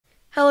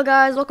Hello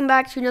guys, welcome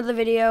back to another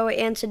video,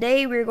 and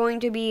today we're going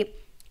to be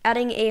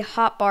adding a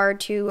hotbar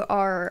to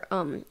our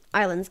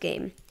islands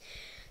game.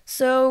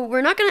 So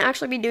we're not going to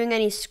actually be doing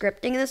any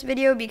scripting in this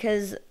video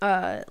because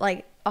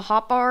like a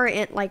hotbar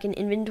and like an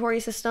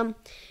inventory system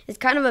is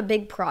kind of a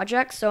big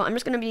project, so I'm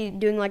just going to be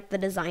doing like the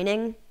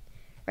designing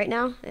right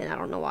now, and I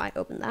don't know why I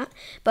opened that.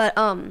 But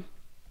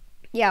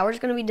yeah, we're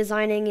just going to be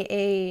designing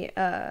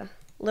a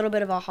little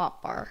bit of a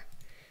hotbar.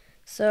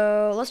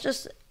 So let's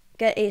just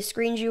get a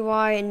screen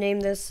GUI and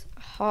name this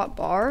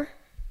hotbar.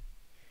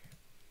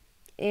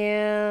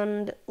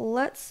 And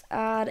let's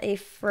add a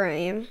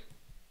frame.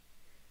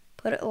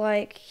 Put it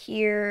like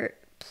here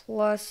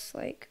plus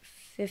like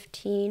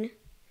 15.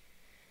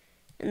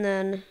 And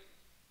then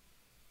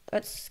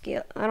let's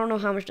scale. I don't know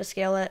how much to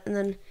scale it. And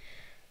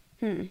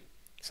then,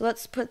 so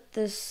let's put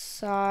this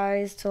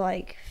size to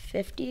like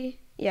 50.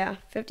 Yeah,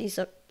 50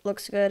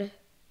 looks good.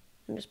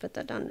 And just put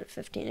that down to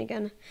 15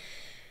 again.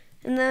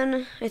 And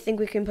then I think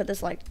we can put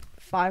this like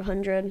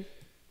 500.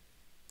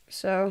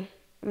 So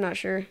I'm not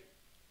sure.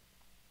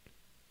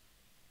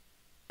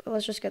 But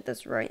let's just get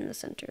this right in the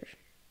center.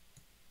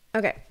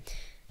 Okay,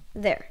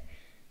 there.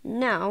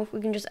 Now we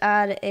can just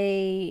add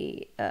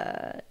a,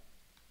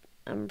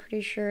 I'm pretty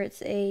sure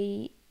it's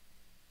a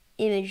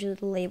image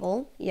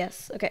label.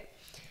 Yes, okay.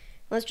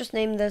 Let's just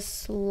name this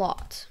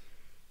slot.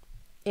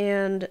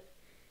 And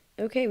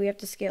okay, we have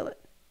to scale it.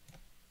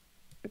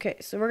 Okay,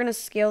 so we're gonna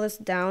scale this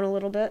down a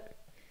little bit.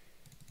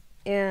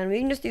 And we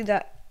can just do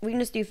that. We can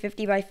just do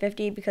 50 by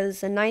 50 because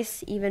it's a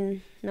nice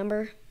even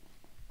number.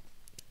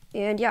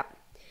 And yeah.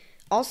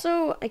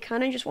 Also, I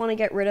kind of just want to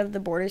get rid of the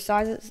border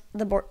sizes,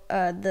 I don't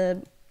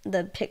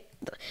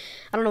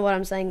know what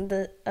I'm saying,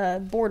 the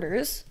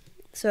borders,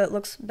 so it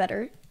looks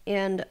better.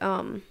 And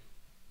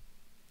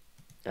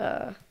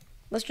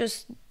let's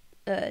just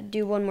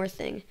do one more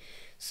thing.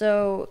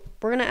 So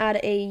we're gonna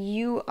add a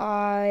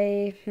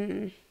UI.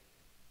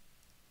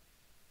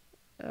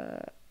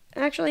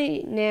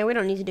 Actually, nah, we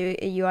don't need to do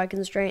a UI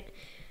constraint.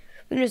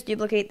 We can just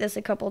duplicate this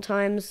a couple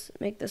times,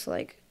 make this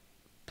like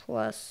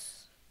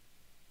plus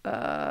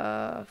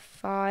 5.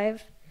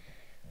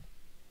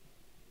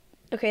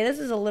 Okay, this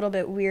is a little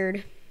bit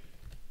weird.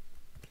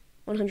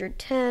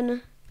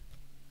 110.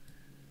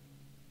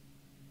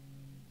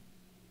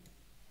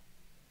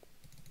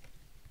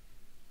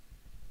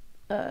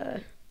 Uh,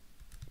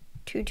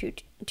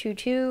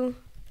 2.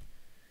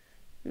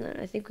 And then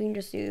I think we can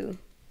just do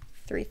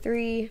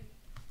 3.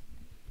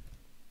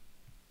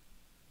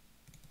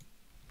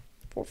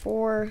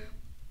 4.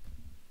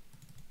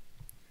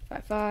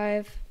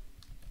 5.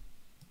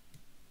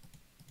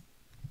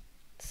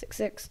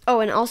 6. Oh,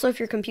 and also if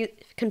you're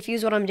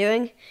confused what I'm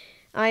doing,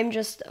 I'm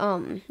just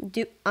I'm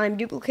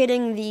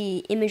duplicating the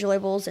image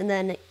labels and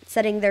then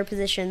setting their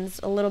positions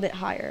a little bit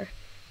higher.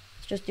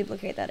 Let's just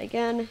duplicate that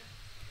again.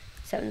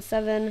 7.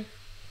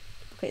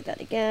 Duplicate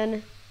that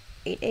again.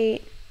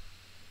 8.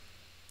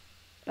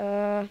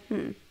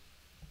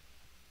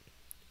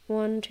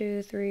 1,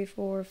 2, 3,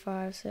 4,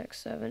 5,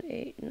 6, 7,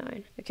 8,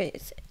 9. Okay,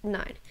 it's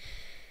 9.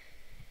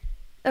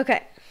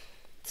 Okay,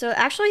 so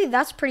actually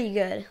that's pretty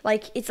good.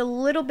 Like, it's a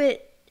little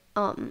bit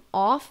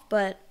off,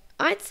 but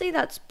I'd say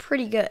that's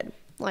pretty good,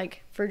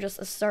 like, for just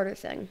a starter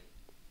thing.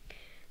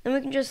 Then we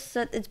can just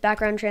set its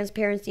background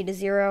transparency to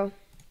 0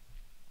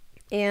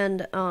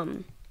 and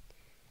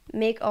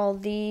make all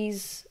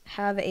these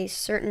have a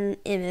certain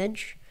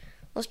image.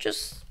 Let's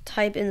just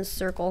type in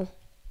circle,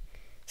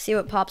 see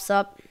what pops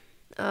up.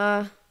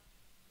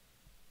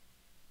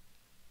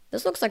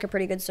 This looks like a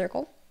pretty good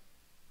circle.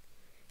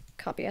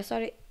 Copy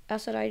asset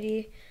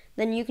ID.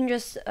 Then you can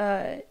just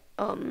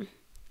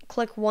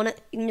click one.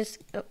 You can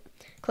just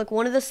click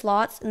one of the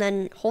slots and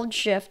then hold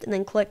Shift and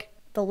then click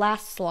the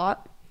last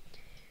slot.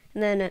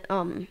 And then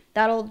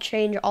that'll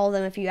change all of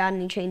them if you add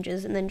any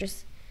changes. And then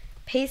just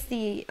paste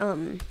the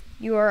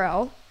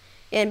URL.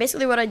 And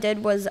basically what I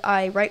did was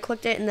I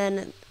right-clicked it and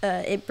then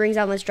it brings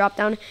down this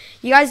drop-down.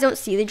 You guys don't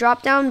see the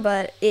drop-down,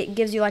 but it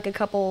gives you like a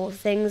couple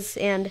things,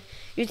 and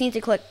you just need to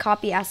click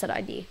Copy Asset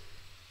ID.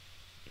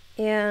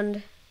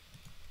 And,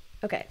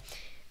 okay.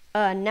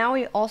 Now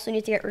we also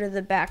need to get rid of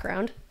the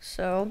background.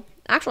 So,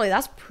 actually,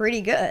 that's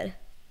pretty good.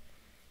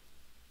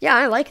 Yeah,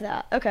 I like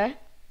that. Okay.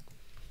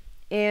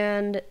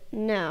 And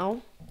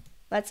now,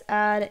 let's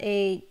add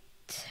a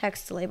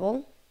text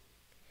label.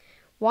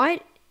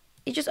 Why?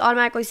 It just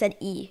automatically said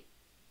E.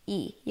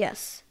 E,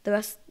 yes, the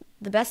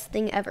best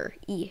thing ever,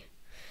 E.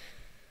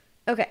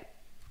 Okay,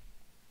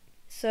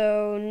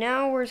 so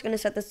now we're just gonna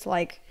set this to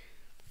like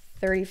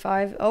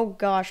 35. Oh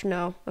gosh,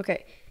 no.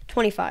 Okay,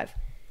 25,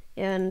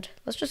 and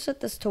let's just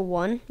set this to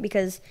 1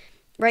 because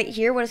right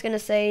here, what it's gonna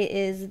say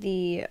is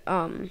the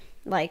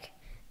like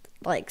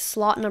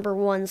slot number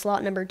 1,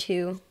 slot number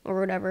 2, or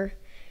whatever,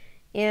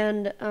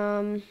 and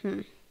where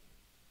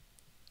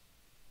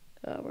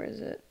is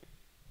it?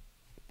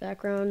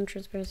 Background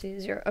transparency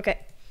 0.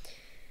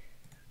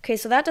 Okay,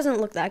 so that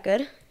doesn't look that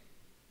good.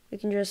 We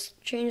can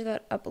just change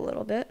that up a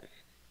little bit.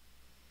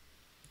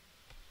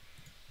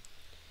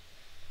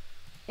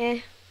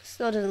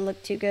 Still doesn't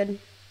look too good.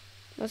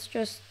 Let's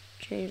just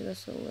change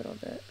this a little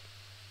bit.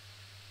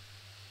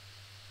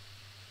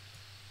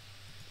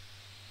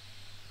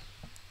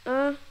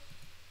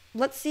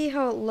 let's see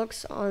how it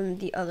looks on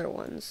the other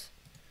ones.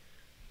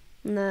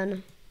 And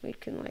then we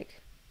can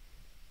like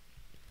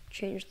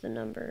change the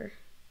number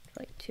to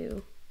like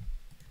 2.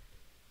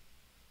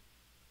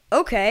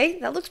 Okay,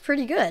 that looks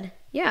pretty good.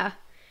 Yeah.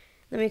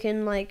 Then we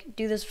can like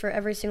do this for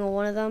every single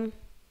one of them.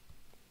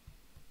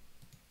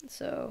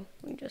 So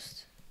we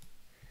just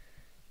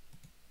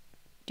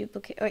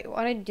duplicate. Wait,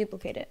 why did I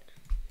duplicate it?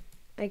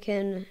 I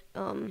can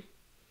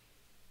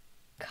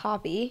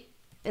copy,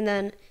 and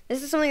then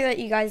this is something that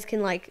you guys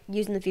can like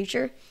use in the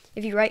future.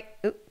 If you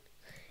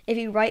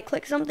right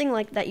click something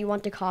like that you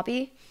want to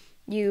copy,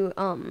 you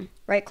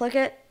right click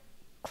it,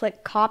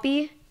 click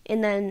copy,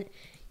 and then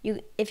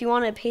if you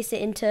want to paste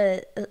it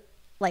into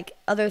like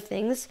other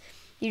things,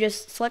 you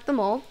just select them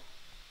all,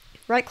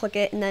 right click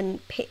it, and then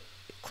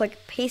click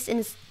paste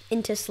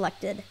into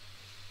selected,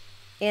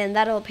 and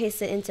that'll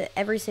paste it into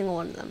every single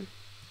one of them.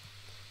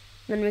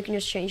 And then we can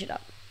just change it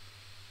up.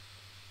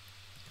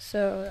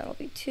 So that'll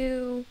be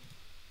 2,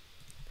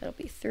 that'll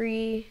be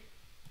 3,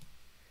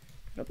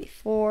 that'll be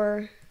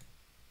 4,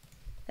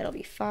 that'll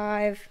be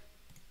 5,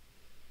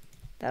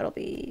 that'll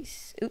be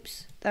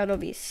 6, that'll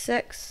be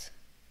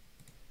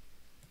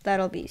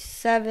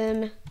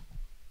 7,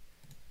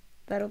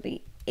 that'll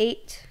be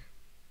 8,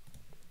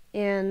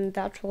 and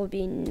that will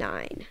be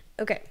 9.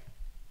 Okay.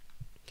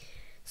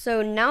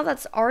 So now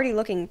that's already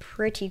looking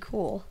pretty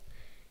cool.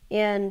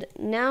 And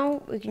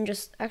now we can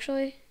just,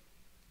 actually,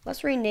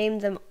 let's rename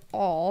them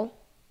all.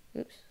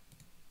 Oops.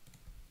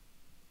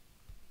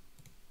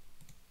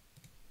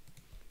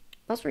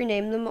 Let's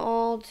rename them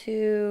all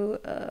to,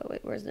 wait,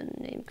 where's the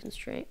name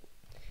constraint?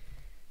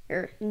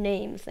 Or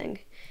name thing.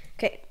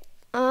 Okay,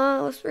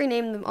 let's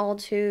rename them all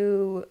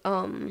to,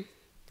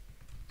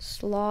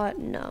 slot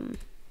num.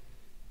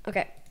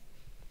 Okay.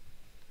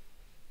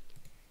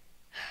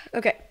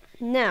 Okay,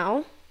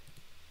 now,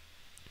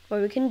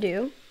 what we can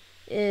do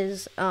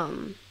is,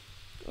 okay,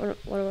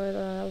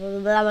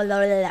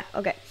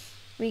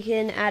 we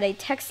can add a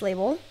text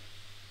label,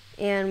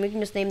 and we can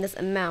just name this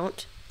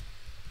amount.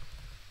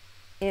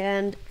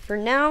 And for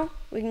now,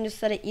 we can just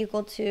set it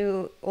equal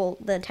to, well,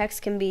 the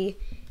text can be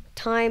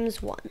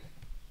times 1.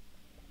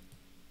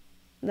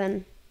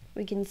 Then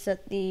we can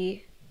set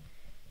the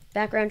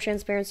background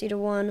transparency to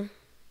 1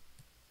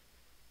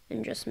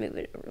 and just move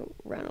it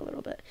around a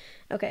little bit.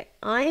 Okay,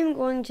 I am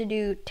going to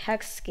do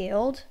text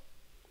scaled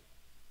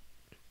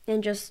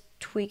and just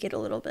tweak it a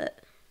little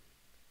bit.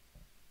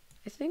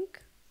 I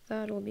think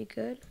that'll be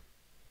good.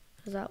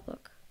 How does that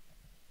look?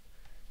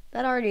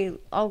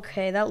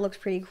 Okay, that looks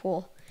pretty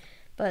cool.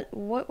 But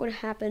what would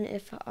happen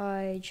if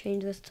I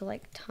change this to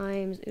like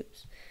times like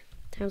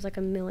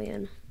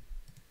 1,000,000?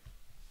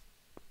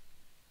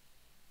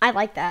 I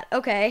like that.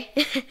 Okay.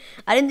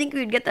 I didn't think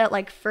we'd get that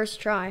like first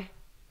try.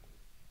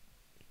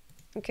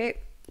 Okay,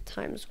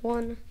 times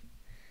 1.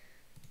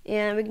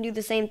 And we can do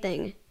the same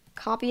thing.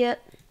 Copy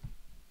it.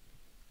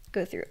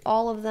 Go through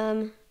all of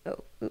them.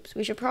 Oh, oops.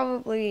 We should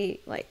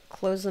probably like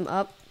close them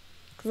up,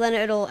 because then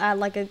it'll add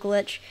like a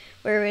glitch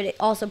where it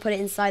also put it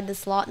inside the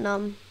slot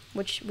num,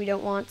 which we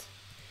don't want.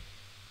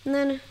 And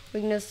then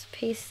we can just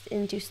paste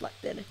into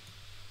selected.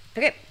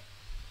 Okay.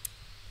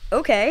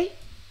 Okay.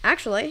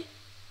 Actually,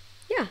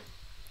 yeah.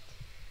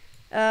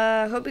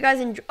 Hope you guys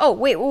enjoy. Oh,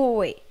 wait.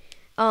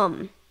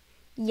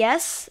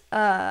 Yes.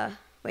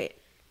 Wait.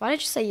 Why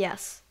did you say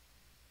yes?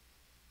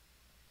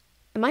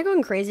 Am I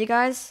going crazy,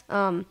 guys?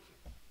 I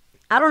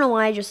don't know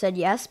why I just said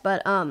yes,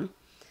 but,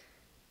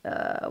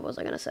 what was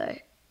I gonna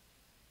say?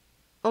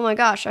 Oh my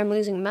gosh, I'm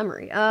losing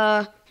memory.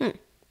 Oh,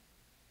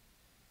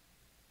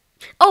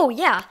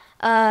 yeah.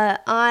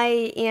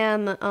 I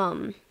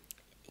am,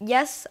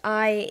 yes,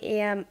 I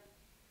am.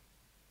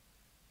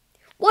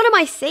 What am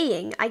I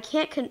saying? I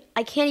can't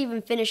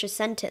even finish a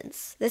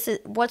sentence. This is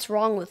what's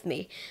wrong with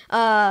me.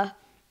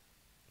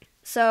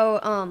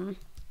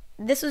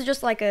 This was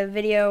just like a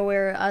video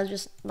where I was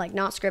just like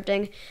not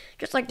scripting,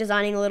 just like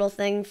designing a little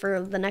thing for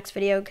the next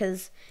video,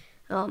 because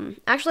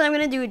actually I'm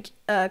gonna do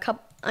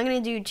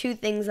 2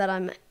 things that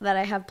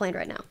I have planned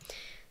right now.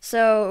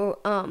 So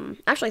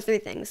actually 3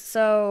 things.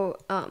 So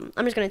I'm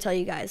just gonna tell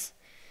you guys.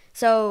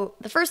 So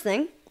the first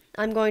thing,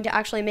 I'm going to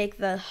actually make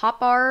the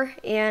hotbar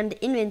and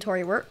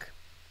inventory work.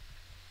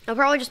 I'll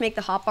probably just make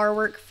the hotbar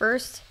work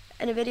first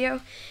in a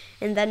video,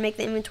 and then make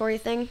the inventory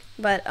thing.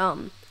 But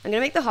I'm gonna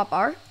make the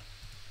hotbar.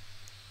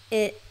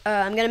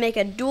 I'm going to make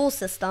a dual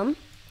system,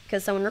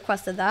 because someone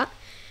requested that,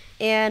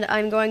 and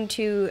I'm going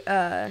to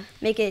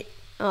make it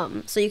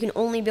so you can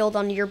only build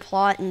on your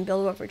plot and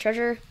build up for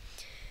treasure.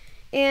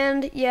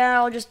 And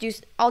yeah,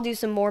 I'll do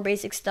some more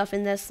basic stuff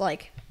in this,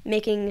 like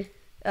making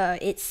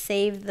it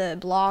save the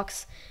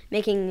blocks,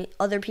 making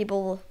other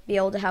people be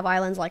able to have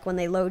islands, like when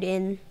they load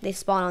in, they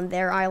spawn on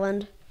their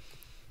island,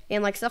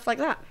 and like stuff like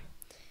that.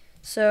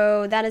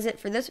 So that is it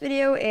for this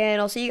video, and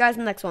I'll see you guys in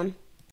the next one.